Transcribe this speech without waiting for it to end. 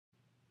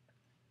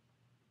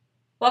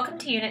Welcome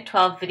to Unit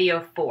 12, Video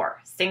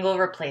 4, Single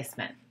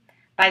Replacement.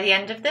 By the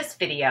end of this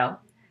video,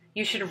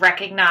 you should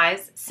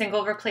recognize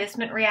single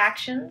replacement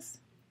reactions.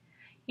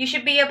 You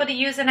should be able to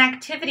use an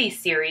activity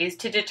series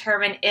to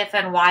determine if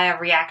and why a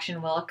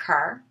reaction will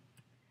occur.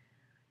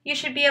 You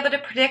should be able to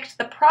predict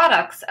the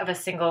products of a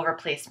single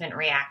replacement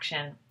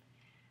reaction.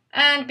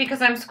 And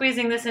because I'm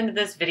squeezing this into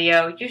this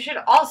video, you should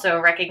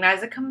also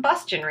recognize a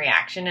combustion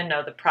reaction and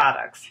know the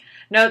products.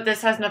 Note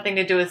this has nothing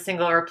to do with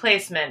single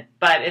replacement,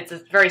 but it's a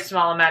very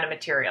small amount of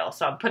material,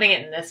 so I'm putting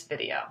it in this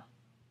video.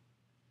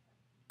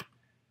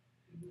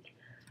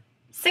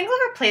 Single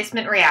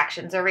replacement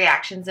reactions are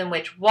reactions in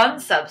which one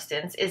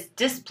substance is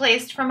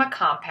displaced from a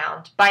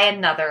compound by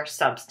another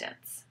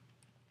substance.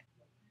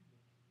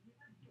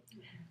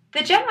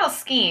 The general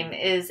scheme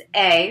is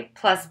A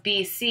plus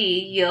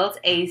BC yields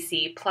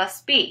AC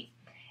plus B.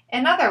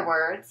 In other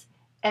words,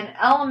 an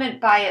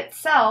element by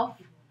itself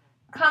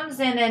comes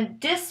in and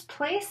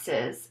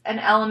displaces an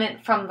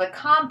element from the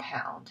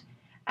compound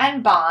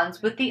and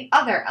bonds with the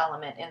other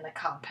element in the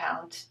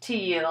compound to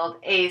yield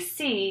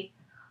AC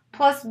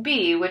plus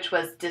B, which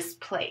was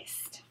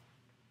displaced.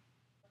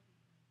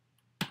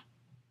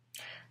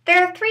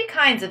 There are three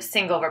kinds of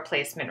single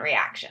replacement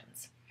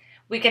reactions.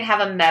 We can have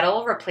a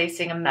metal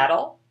replacing a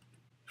metal.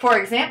 For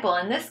example,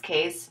 in this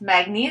case,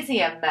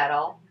 magnesium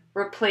metal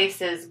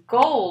replaces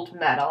gold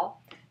metal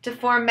to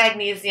form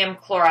magnesium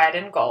chloride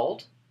and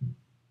gold.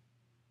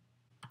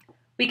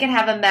 We can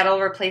have a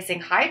metal replacing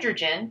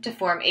hydrogen to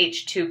form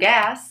H2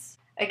 gas.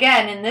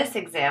 Again, in this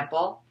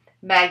example,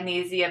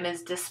 magnesium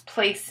is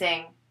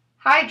displacing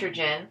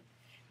hydrogen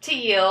to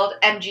yield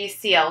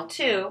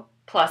MgCl2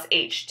 plus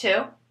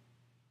H2.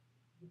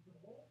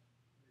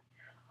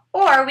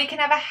 Or we can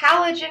have a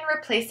halogen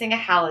replacing a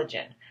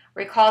halogen.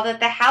 Recall that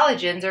the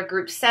halogens are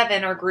group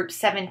 7 or group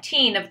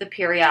 17 of the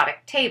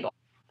periodic table.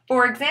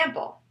 For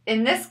example,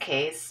 in this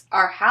case,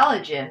 our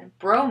halogen,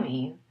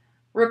 bromine,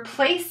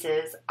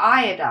 replaces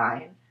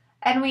iodine,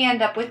 and we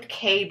end up with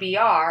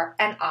KBr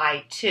and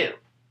I2.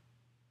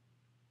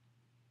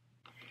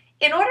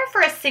 In order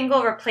for a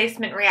single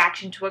replacement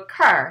reaction to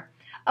occur,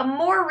 a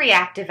more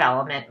reactive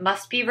element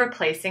must be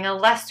replacing a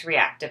less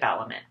reactive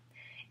element.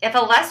 If a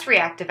less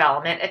reactive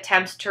element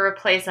attempts to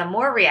replace a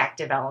more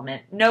reactive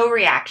element, no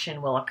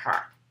reaction will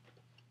occur.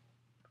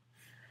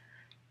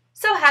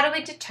 So how do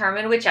we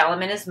determine which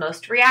element is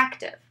most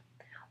reactive?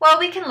 Well,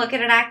 we can look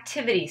at an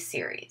activity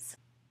series.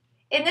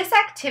 In this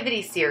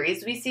activity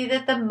series, we see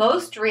that the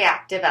most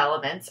reactive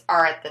elements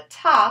are at the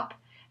top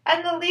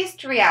and the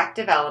least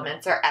reactive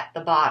elements are at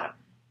the bottom.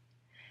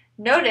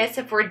 Notice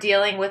if we're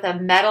dealing with a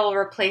metal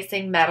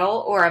replacing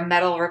metal or a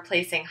metal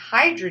replacing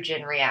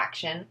hydrogen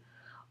reaction,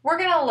 we're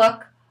going to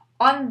look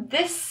on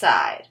this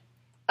side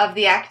of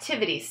the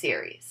activity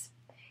series.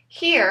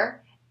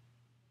 Here,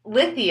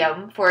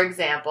 lithium, for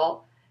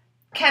example,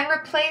 can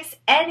replace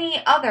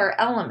any other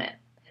element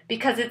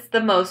because it's the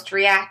most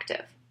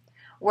reactive.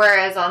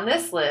 Whereas on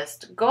this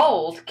list,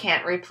 gold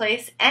can't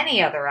replace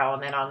any other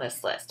element on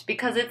this list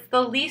because it's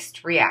the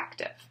least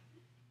reactive.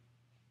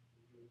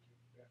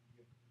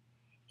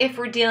 If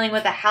we're dealing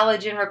with a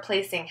halogen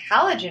replacing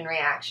halogen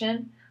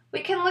reaction, we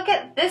can look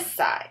at this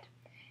side.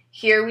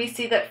 Here we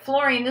see that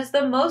fluorine is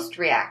the most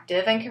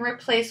reactive and can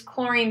replace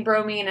chlorine,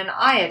 bromine, and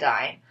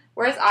iodine,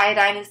 whereas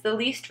iodine is the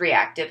least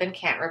reactive and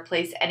can't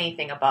replace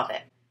anything above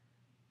it.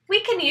 We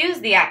can use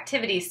the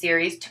activity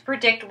series to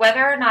predict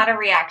whether or not a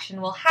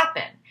reaction will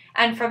happen,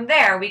 and from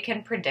there we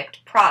can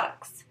predict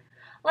products.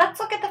 Let's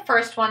look at the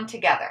first one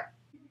together.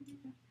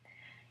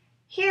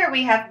 Here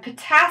we have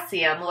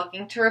potassium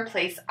looking to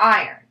replace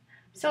iron.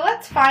 So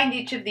let's find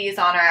each of these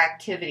on our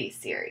activity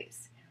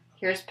series.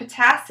 Here's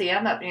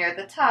potassium up near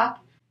the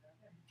top,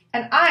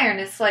 and iron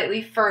is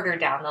slightly further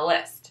down the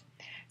list.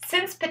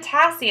 Since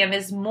potassium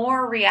is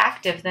more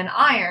reactive than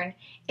iron,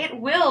 it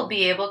will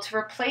be able to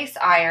replace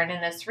iron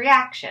in this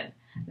reaction.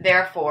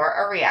 Therefore,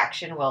 a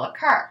reaction will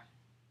occur.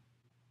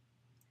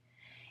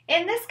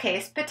 In this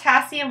case,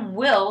 potassium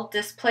will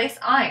displace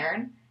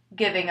iron,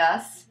 giving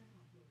us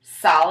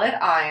solid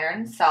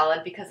iron,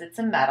 solid because it's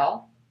a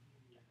metal,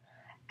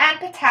 and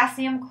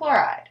potassium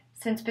chloride.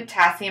 Since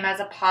potassium has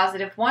a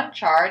positive 1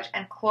 charge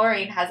and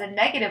chlorine has a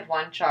negative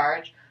 1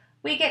 charge,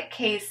 we get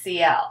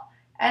KCl.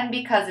 And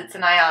because it's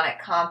an ionic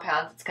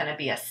compound, it's going to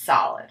be a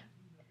solid.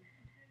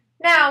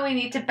 Now we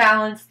need to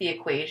balance the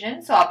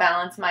equation, so I'll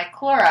balance my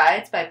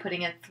chlorides by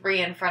putting a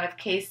 3 in front of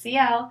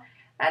KCl,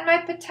 and my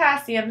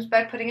potassiums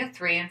by putting a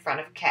 3 in front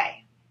of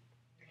K.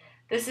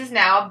 This is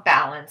now a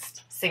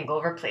balanced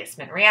single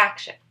replacement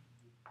reaction.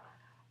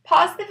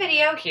 Pause the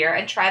video here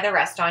and try the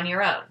rest on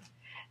your own.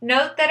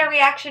 Note that a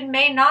reaction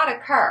may not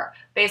occur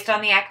based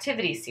on the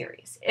activity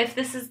series. If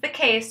this is the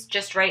case,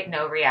 just write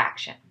no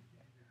reaction.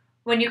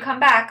 When you come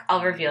back,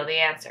 I'll reveal the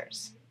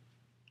answers.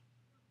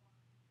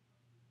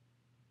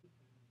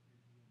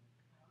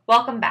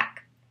 Welcome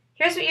back.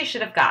 Here's what you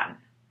should have gotten.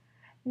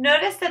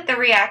 Notice that the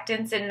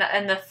reactants in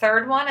the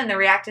third one and the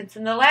reactants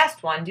in the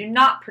last one do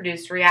not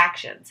produce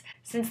reactions,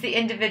 since the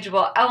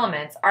individual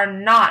elements are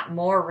not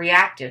more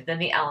reactive than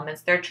the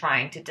elements they're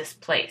trying to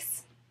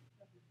displace.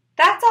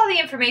 That's all the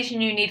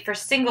information you need for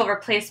single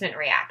replacement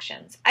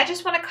reactions. I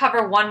just want to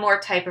cover one more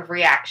type of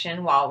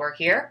reaction while we're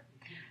here.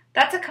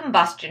 That's a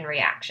combustion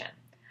reaction.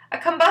 A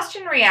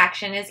combustion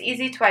reaction is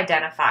easy to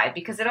identify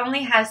because it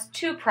only has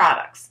two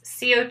products,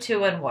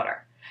 CO2 and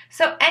water.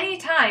 So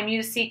anytime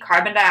you see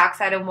carbon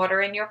dioxide and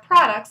water in your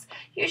products,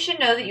 you should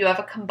know that you have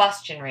a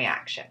combustion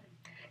reaction.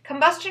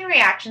 Combustion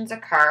reactions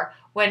occur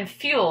when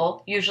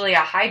fuel, usually a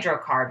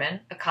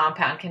hydrocarbon, a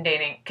compound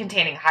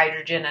containing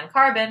hydrogen and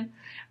carbon,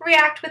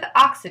 react with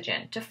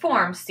oxygen to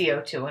form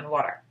CO2 and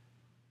water.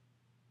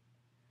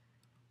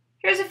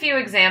 Here's a few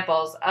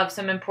examples of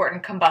some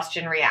important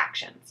combustion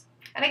reactions.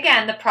 And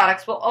again, the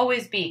products will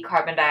always be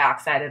carbon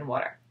dioxide and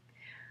water.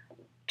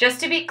 Just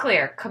to be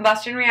clear,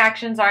 combustion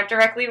reactions aren't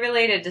directly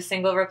related to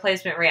single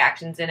replacement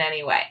reactions in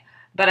any way,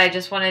 but I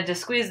just wanted to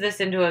squeeze this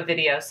into a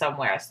video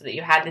somewhere so that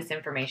you had this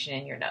information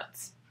in your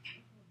notes.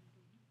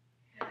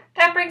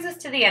 That brings us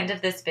to the end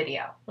of this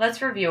video.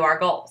 Let's review our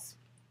goals.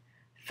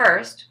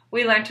 First,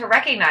 we learned to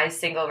recognize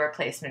single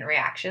replacement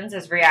reactions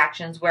as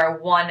reactions where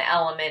one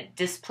element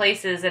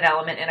displaces an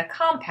element in a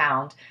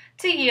compound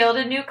to yield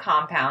a new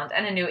compound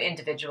and a new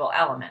individual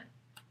element.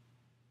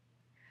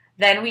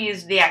 Then we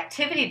used the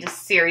activity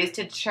series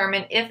to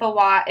determine if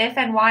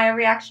and why a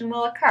reaction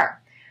will occur.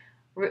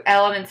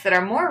 Elements that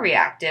are more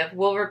reactive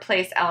will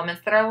replace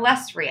elements that are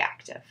less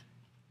reactive.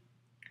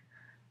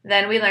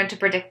 Then we learned to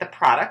predict the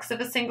products of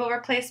a single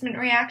replacement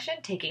reaction,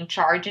 taking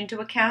charge into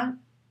account.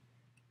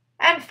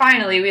 And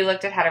finally, we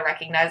looked at how to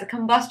recognize a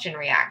combustion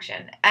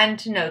reaction and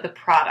to know the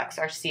products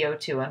are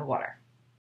CO2 and water.